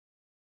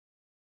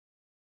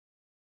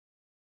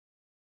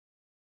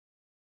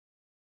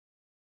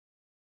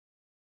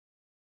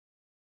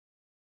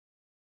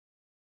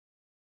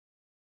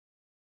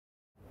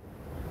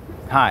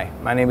Hi,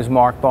 my name is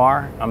Mark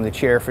Barr. I'm the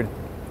chair for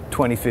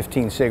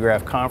 2015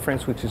 SIGGRAPH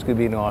conference, which is going to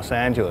be in Los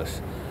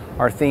Angeles.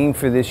 Our theme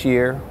for this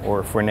year,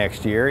 or for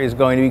next year, is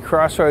going to be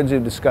Crossroads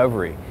of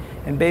Discovery.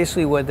 And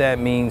basically what that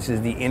means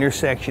is the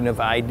intersection of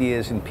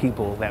ideas and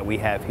people that we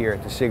have here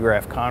at the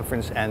SIGGRAPH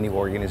conference and the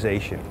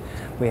organization.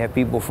 We have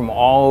people from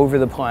all over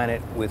the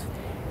planet with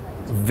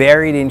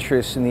varied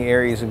interests in the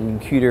areas of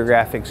computer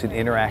graphics and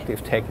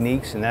interactive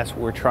techniques, and that's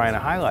what we're trying to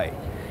highlight,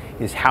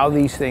 is how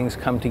these things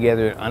come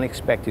together in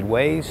unexpected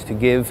ways to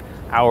give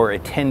our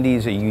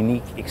attendees a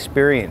unique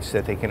experience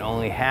that they can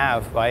only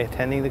have by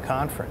attending the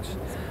conference.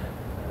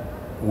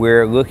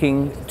 We're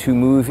looking to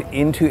move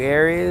into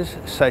areas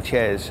such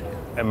as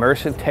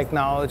immersive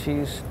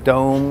technologies,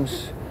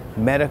 domes,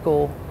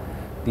 medical,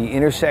 the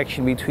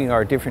intersection between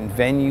our different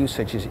venues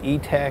such as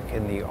e-tech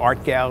and the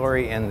art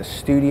gallery and the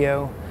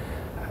studio,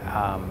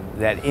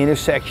 that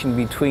intersection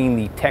between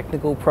the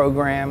technical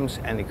programs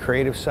and the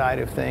creative side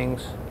of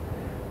things.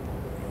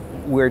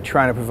 We're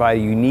trying to provide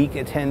a unique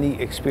attendee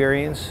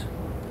experience,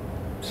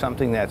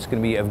 something that's going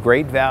to be of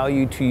great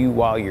value to you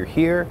while you're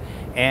here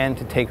and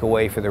to take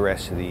away for the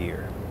rest of the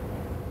year.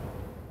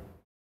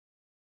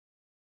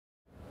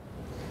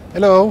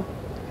 Hello!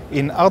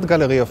 In Art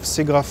Gallery of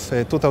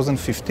SIGGRAPH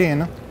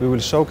 2015, we will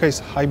showcase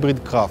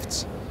hybrid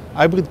crafts.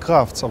 Hybrid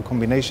crafts are a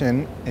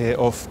combination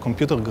of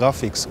computer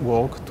graphics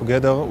work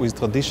together with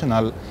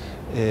traditional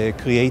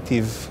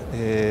creative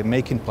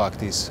making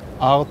practice,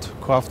 art,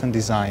 craft and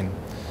design.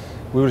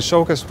 We will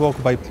showcase work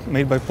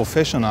made by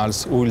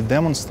professionals who will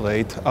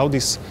demonstrate how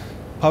this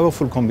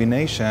powerful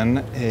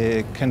combination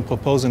can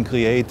propose and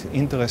create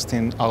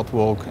interesting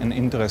artwork and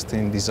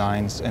interesting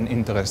designs and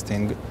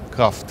interesting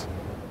craft.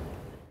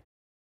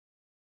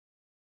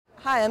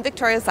 Hi, I'm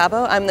Victoria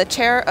Szabo. I'm the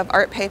chair of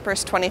Art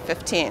Papers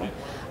 2015.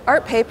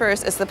 Art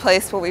Papers is the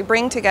place where we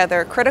bring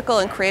together critical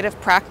and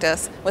creative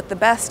practice with the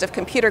best of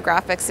computer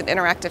graphics and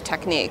interactive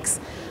techniques.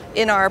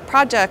 In our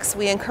projects,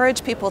 we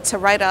encourage people to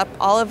write up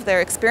all of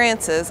their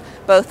experiences,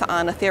 both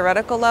on a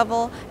theoretical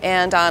level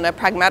and on a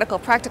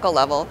practical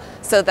level,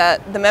 so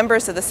that the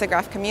members of the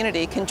SIGGRAPH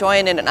community can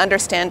join in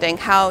understanding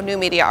how new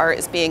media art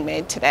is being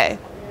made today.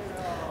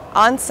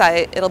 On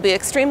site, it'll be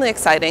extremely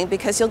exciting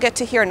because you'll get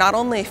to hear not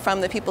only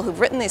from the people who've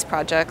written these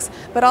projects,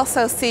 but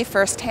also see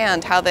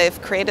firsthand how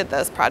they've created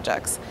those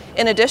projects.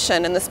 In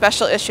addition, in the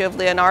special issue of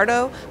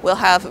Leonardo, we'll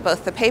have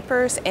both the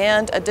papers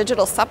and a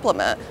digital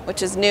supplement,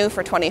 which is new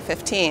for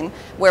 2015,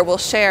 where we'll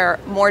share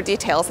more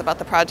details about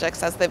the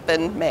projects as they've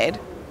been made.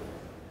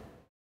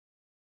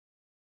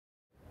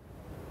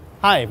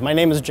 Hi, my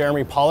name is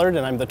Jeremy Pollard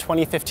and I'm the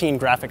 2015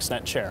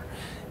 GraphicsNet chair.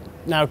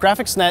 Now,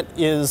 GraphicsNet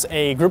is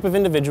a group of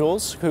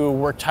individuals who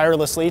work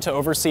tirelessly to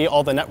oversee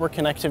all the network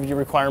connectivity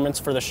requirements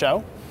for the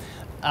show.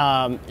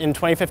 In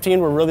 2015,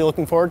 we're really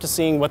looking forward to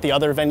seeing what the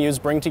other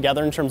venues bring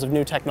together in terms of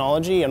new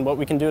technology and what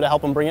we can do to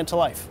help them bring it to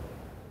life.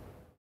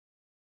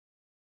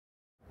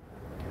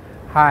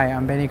 Hi,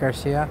 I'm Benny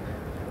Garcia,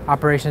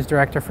 Operations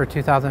Director for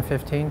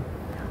 2015.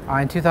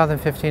 In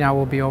 2015, I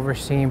will be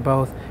overseeing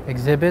both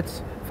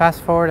exhibits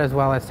Fast Forward as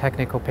well as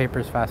technical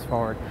papers Fast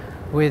Forward.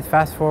 With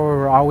Fast Forward,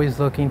 we're always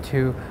looking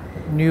to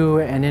new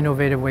and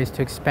innovative ways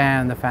to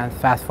expand the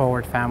Fast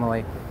Forward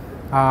family.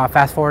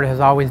 Fast Forward has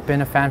always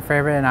been a fan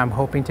favorite, and I'm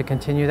hoping to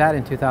continue that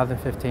in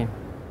 2015.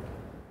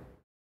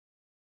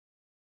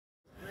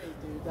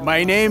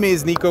 My name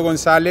is Nico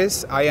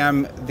Gonzalez. I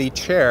am the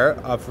chair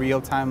of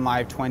RealTime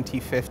Live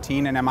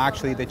 2015, and I'm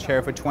actually the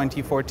chair for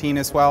 2014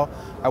 as well.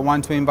 I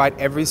want to invite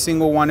every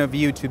single one of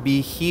you to be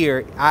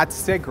here at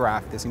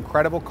SIGGRAPH, this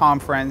incredible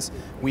conference.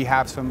 We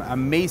have some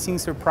amazing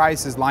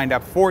surprises lined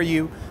up for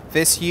you.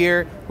 This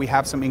year, we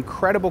have some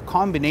incredible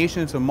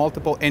combinations of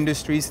multiple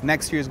industries.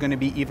 Next year is going to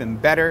be even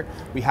better.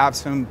 We have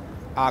some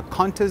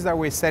contests that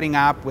we're setting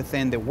up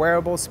within the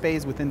wearable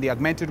space, within the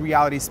augmented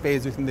reality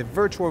space, within the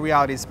virtual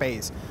reality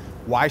space.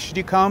 Why should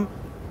you come?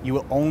 You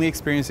will only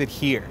experience it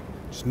here.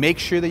 Just make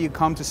sure that you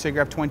come to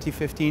SIGGRAPH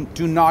 2015.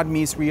 Do not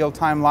miss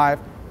RealTime Live.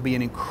 It'll be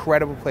an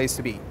incredible place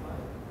to be.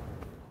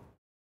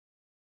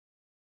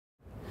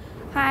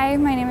 Hi,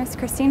 my name is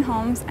Christine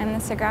Holmes. I'm the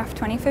SIGGRAPH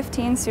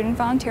 2015 Student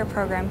Volunteer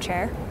Program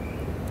Chair.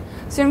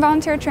 Student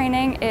volunteer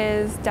training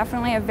is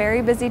definitely a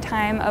very busy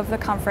time of the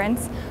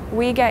conference.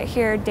 We get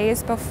here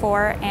days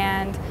before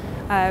and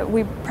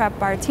we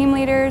prep our team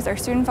leaders, our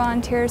student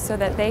volunteers, so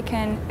that they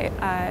can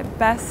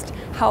best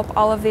help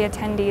all of the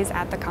attendees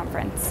at the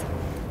conference.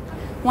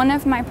 One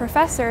of my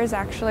professors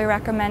actually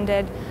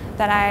recommended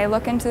that I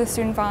look into the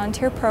student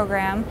volunteer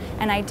program,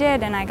 and I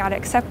did, and I got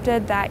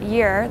accepted that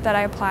year that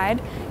I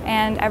applied,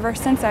 and ever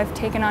since I've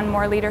taken on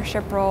more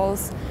leadership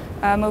roles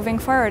moving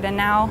forward, and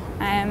now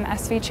I'm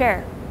SV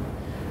chair.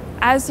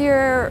 As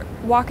you're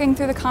walking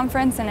through the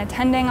conference and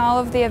attending all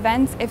of the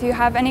events, if you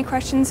have any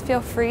questions, feel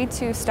free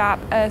to stop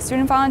a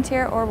student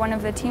volunteer or one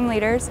of the team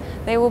leaders.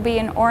 They will be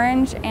in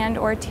orange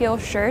and/or teal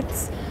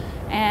shirts,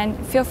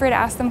 and feel free to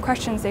ask them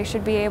questions. They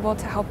should be able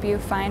to help you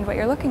find what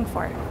you're looking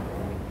for.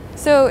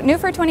 So new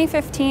for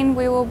 2015,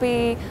 we will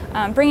be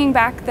bringing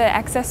back the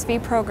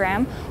XSV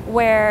program,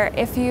 where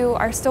if you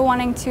are still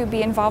wanting to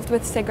be involved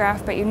with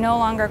SIGGRAPH but you no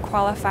longer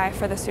qualify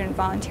for the student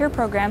volunteer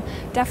program,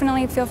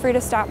 definitely feel free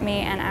to stop me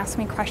and ask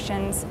me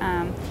questions.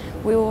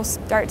 We will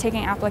start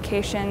taking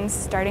applications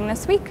starting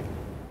this week.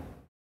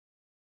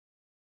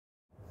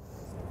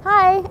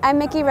 Hi, I'm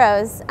Mickey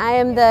Rose. I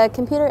am the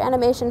Computer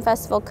Animation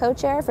Festival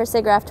co-chair for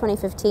SIGGRAPH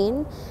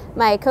 2015.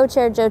 My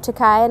co-chair Joe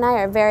Takai and I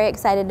are very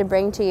excited to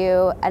bring to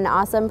you an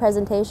awesome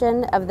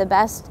presentation of the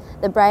best,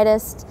 the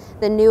brightest,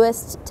 the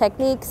newest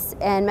techniques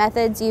and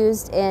methods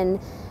used in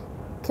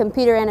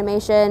computer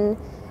animation,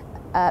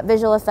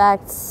 visual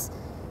effects,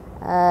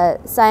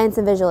 science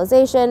and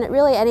visualization,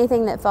 really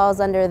anything that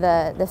falls under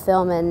the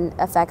film and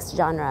effects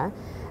genre.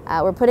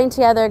 We're putting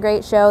together a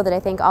great show that I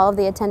think all of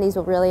the attendees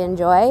will really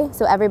enjoy,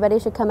 so everybody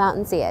should come out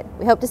and see it.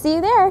 We hope to see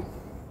you there.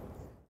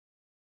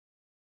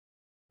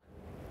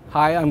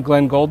 Hi, I'm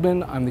Glenn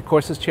Goldman. I'm the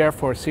courses chair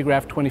for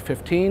SIGGRAPH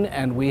 2015,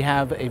 and we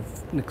have an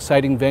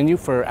exciting venue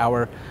for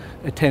our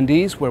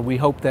attendees where we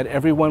hope that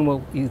everyone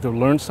will either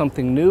learn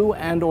something new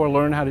and or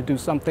learn how to do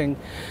something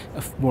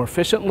more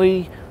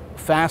efficiently,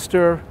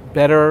 faster,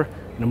 better,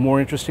 in a more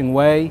interesting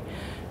way.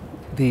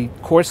 The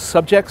course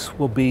subjects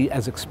will be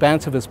as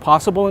expansive as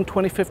possible in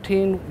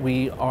 2015.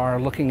 We are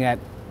looking at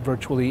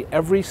virtually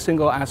every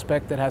single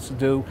aspect that has to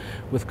do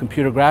with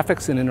computer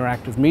graphics and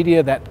interactive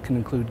media. That can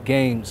include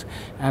games,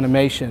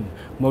 animation,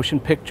 motion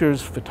pictures,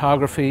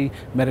 photography,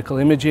 medical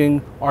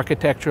imaging,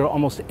 architecture,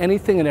 almost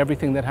anything and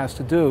everything that has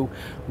to do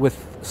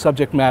with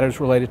subject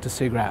matters related to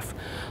SIGGRAPH.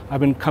 I've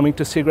been coming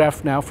to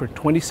SIGGRAPH now for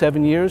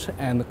 27 years,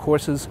 and the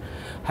courses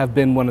have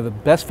been one of the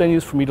best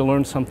venues for me to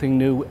learn something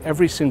new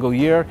every single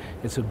year.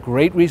 It's a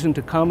great reason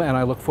to come, and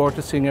I look forward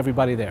to seeing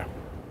everybody there.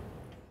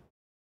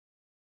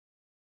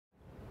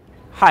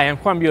 Hi, I'm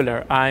Quan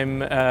Bueller. I'm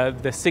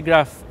the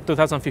SIGGRAPH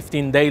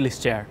 2015 Dailies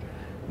Chair.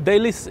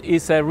 Dailies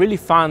is a really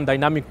fun,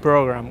 dynamic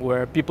program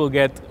where people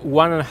get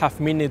 1.5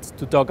 minutes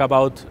to talk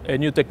about a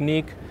new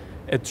technique,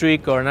 a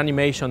trick, or an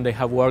animation they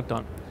have worked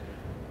on.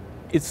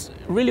 It's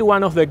really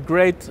one of the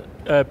great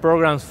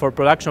programs for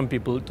production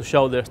people to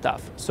show their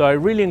stuff. So I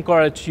really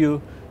encourage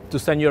you to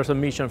send your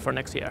submission for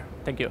next year.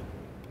 Thank you.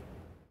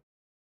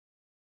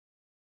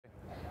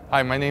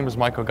 Hi, my name is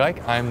Michael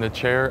Geiger. I'm the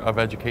chair of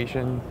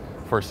education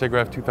for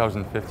SIGGRAPH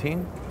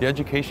 2015. The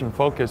education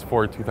focus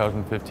for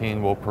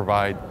 2015 will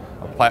provide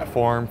a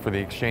platform for the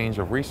exchange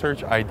of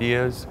research,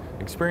 ideas,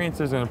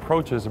 experiences, and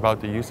approaches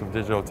about the use of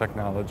digital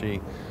technology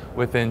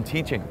within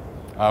teaching.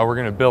 We're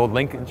going to build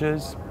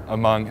linkages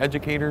among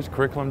educators,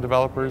 curriculum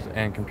developers,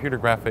 and computer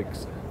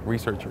graphics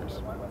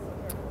researchers.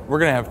 We're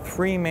going to have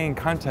 3 main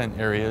content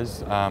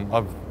areas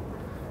of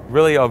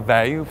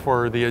value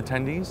for the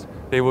attendees.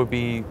 They will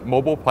be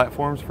mobile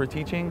platforms for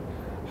teaching,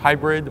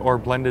 hybrid or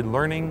blended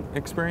learning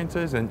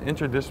experiences, and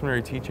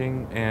interdisciplinary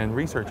teaching and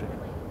researching.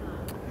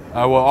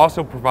 We'll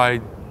also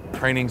provide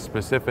training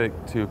specific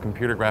to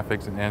computer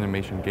graphics and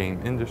animation game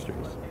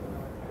industries.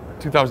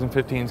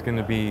 2015 is going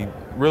to be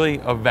really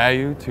of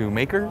value to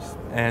makers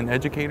and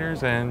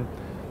educators, and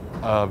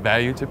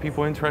value to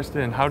people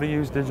interested in how to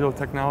use digital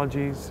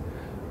technologies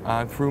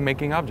through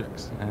making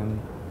objects.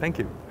 And thank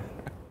you.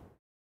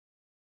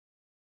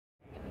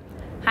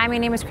 Hi, my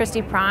name is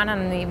Kristy Prawn.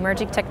 I'm the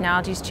Emerging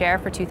Technologies Chair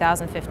for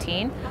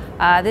 2015.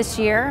 This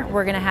year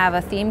we're going to have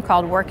a theme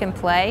called Work and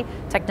Play,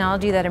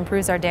 technology that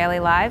improves our daily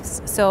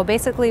lives. So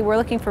basically we're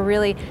looking for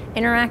really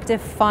interactive,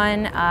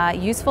 fun,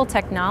 useful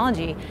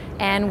technology.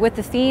 And with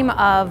the theme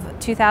of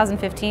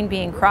 2015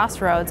 being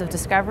Crossroads of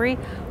Discovery,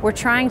 we're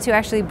trying to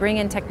actually bring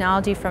in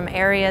technology from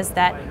areas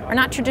that are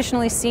not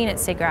traditionally seen at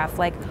SIGGRAPH,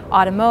 like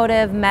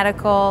automotive,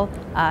 medical,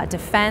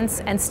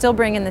 defense, and still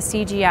bring in the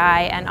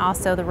CGI and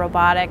also the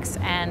robotics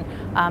and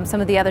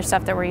some of the other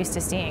stuff that we're used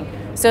to seeing.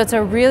 So it's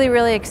a really,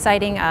 really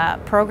exciting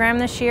program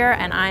this year,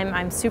 and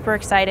I'm super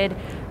excited,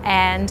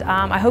 and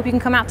I hope you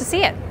can come out to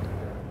see it.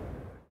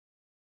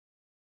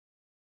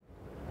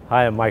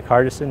 Hi, I'm Mike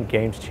Artisan,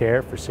 Games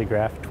Chair for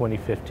SIGGRAPH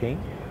 2015.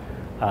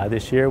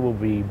 This year we'll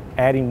be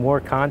adding more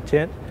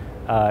content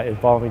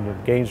involving the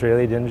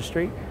games-related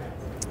industry.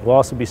 We'll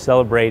also be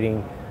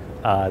celebrating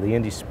the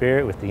indie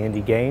spirit with the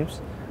indie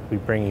games. We're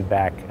bringing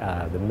back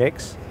the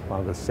Mix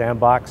along with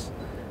Sandbox,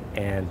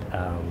 and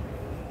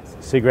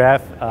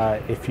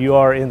SIGGRAPH, if you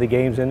are in the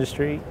games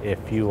industry,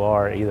 if you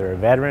are either a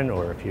veteran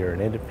or if you're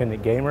an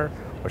independent gamer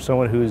or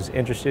someone who's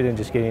interested in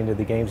just getting into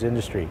the games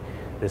industry,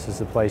 this is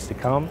the place to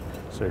come.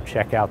 So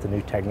check out the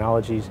new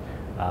technologies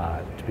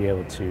to be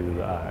able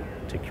to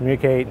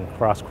communicate and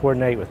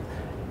cross-coordinate with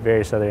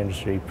various other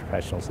industry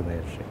professionals in the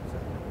industry.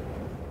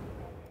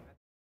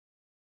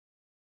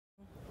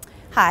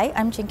 Hi,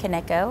 I'm Jin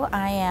Kaneko.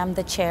 I am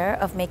the chair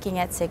of Making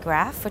at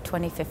SIGGRAPH for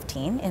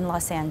 2015 in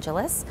Los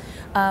Angeles.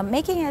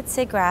 Making at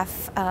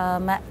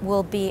SIGGRAPH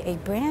will be a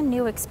brand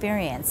new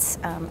experience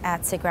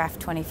at SIGGRAPH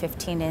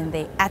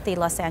 2015 at the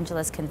Los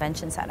Angeles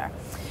Convention Center.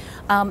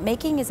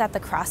 Making is at the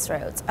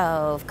crossroads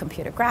of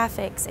computer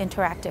graphics,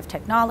 interactive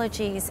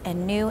technologies,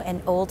 and new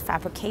and old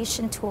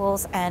fabrication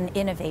tools and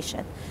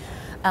innovation.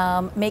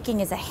 Making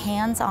is a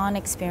hands-on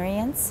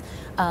experience.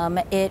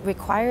 It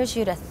requires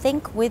you to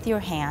think with your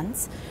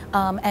hands,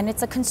 and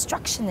it's a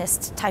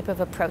constructionist type of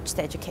approach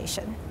to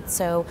education.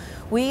 So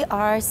we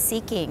are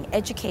seeking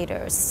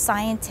educators,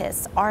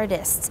 scientists,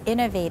 artists,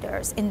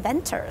 innovators,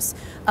 inventors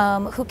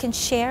who can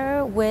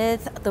share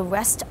with the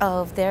rest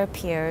of their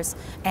peers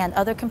and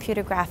other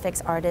computer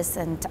graphics artists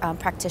and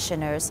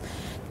practitioners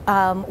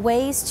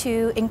ways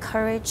to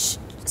encourage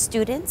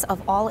students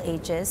of all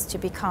ages to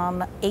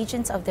become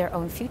agents of their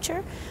own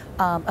future,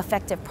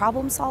 effective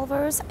problem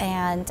solvers,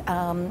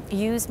 and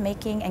use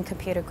making and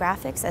computer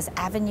graphics as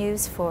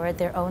avenues for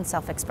their own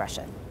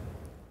self-expression.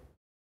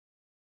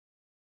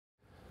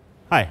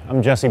 Hi,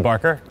 I'm Jessie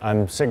Barker.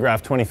 I'm SIGGRAPH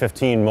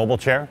 2015 Mobile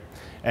Chair,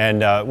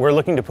 and we're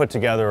looking to put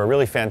together a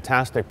really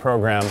fantastic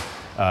program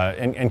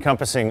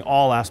encompassing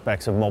all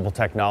aspects of mobile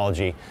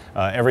technology,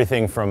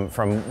 everything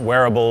from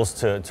wearables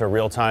to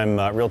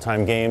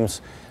real-time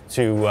games,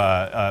 to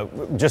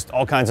just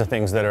all kinds of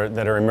things that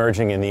are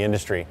emerging in the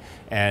industry.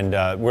 And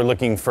we're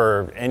looking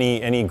for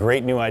any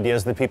great new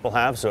ideas that people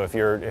have. So if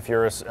you're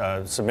a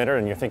submitter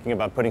and you're thinking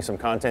about putting some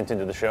content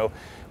into the show,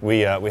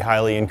 we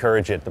highly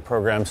encourage it. The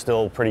program's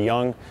still pretty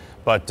young,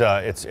 but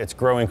it's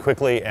growing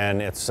quickly,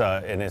 and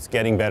it's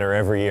getting better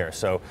every year.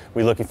 So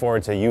we're looking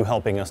forward to you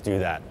helping us do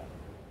that.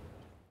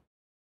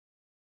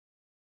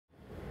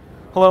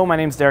 Hello, my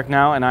name is Derek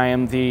Now, and I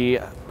am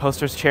the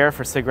posters chair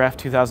for SIGGRAPH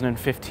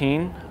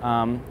 2015.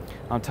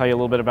 I'll tell you a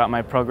little bit about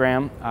my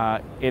program.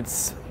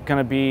 It's going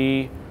to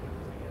be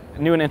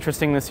new and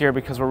interesting this year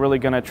because we're really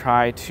going to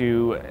try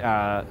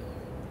to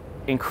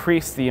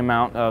increase the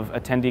amount of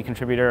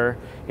attendee-contributor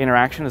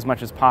interaction as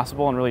much as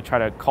possible and really try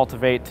to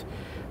cultivate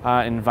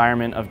an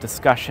environment of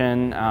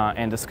discussion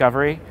and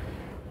discovery.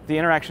 The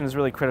interaction is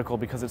really critical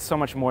because it's so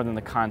much more than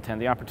the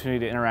content. The opportunity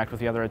to interact with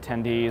the other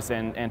attendees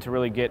and to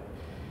really get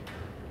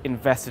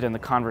invested in the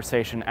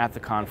conversation at the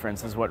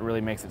conference is what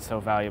really makes it so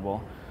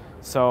valuable.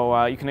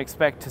 So you can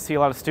expect to see a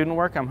lot of student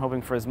work. I'm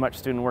hoping for as much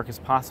student work as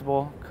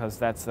possible because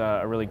that's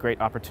a really great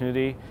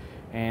opportunity,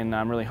 and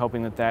I'm really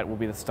hoping that that will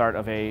be the start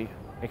of a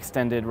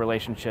extended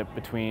relationship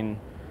between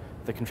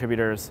the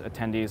contributors,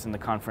 attendees, and the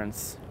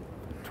conference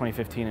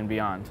 2015 and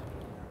beyond.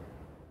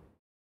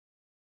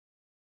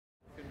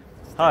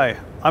 Hi,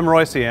 I'm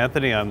Royce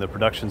Anthony. I'm the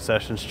Production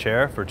Sessions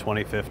Chair for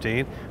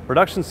 2015.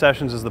 Production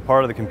Sessions is the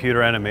part of the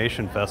Computer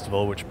Animation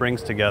Festival which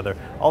brings together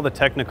all the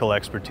technical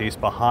expertise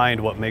behind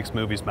what makes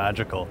movies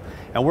magical.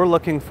 And we're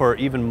looking for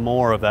even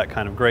more of that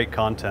kind of great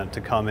content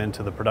to come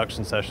into the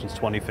Production Sessions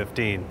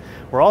 2015.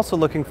 We're also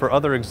looking for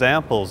other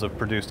examples of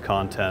produced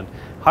content,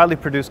 highly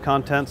produced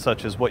content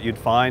such as what you'd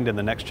find in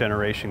the next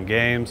generation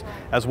games,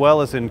 as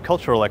well as in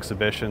cultural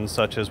exhibitions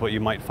such as what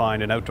you might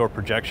find in outdoor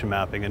projection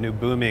mapping, a new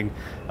booming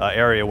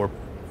area where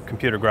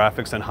computer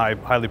graphics and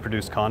highly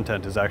produced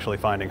content is actually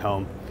finding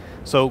home.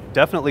 So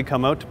definitely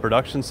come out to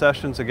Production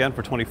Sessions again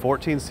for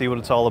 2014, see what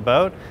it's all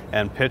about,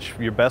 and pitch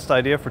your best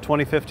idea for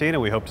 2015,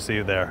 and we hope to see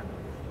you there.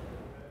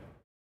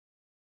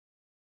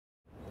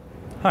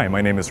 Hi,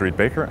 my name is Reed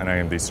Baker, and I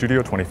am the Studio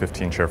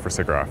 2015 Chair for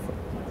SIGGRAPH.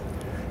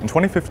 In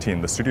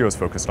 2015, the studio is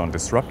focused on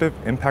disruptive,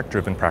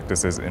 impact-driven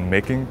practices in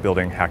making,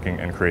 building, hacking,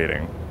 and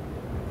creating.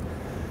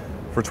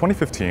 For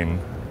 2015,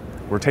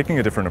 we're taking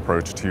a different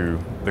approach to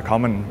the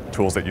common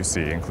tools that you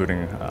see,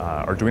 including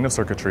Arduino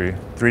circuitry,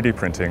 3D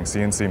printing,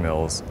 CNC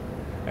mills,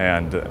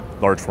 and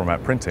large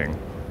format printing.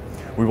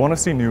 We want to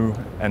see new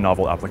and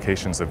novel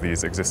applications of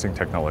these existing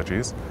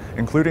technologies,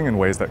 including in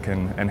ways that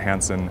can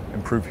enhance and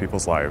improve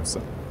people's lives.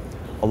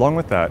 Along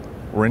with that,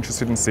 we're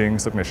interested in seeing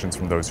submissions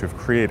from those who've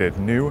created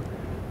new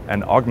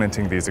and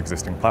augmenting these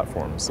existing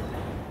platforms.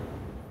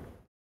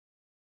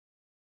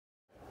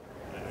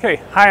 Okay,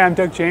 hi, I'm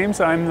Doug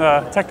James. I'm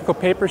the Technical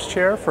Papers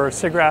Chair for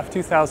SIGGRAPH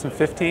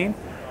 2015.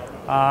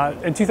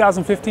 In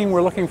 2015,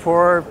 we're looking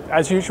for,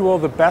 as usual,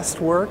 the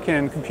best work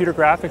in computer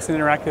graphics and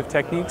interactive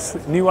techniques,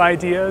 new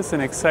ideas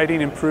and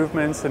exciting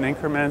improvements and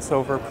increments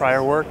over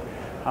prior work.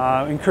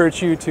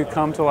 Encourage you to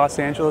come to Los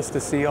Angeles to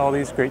see all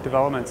these great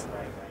developments.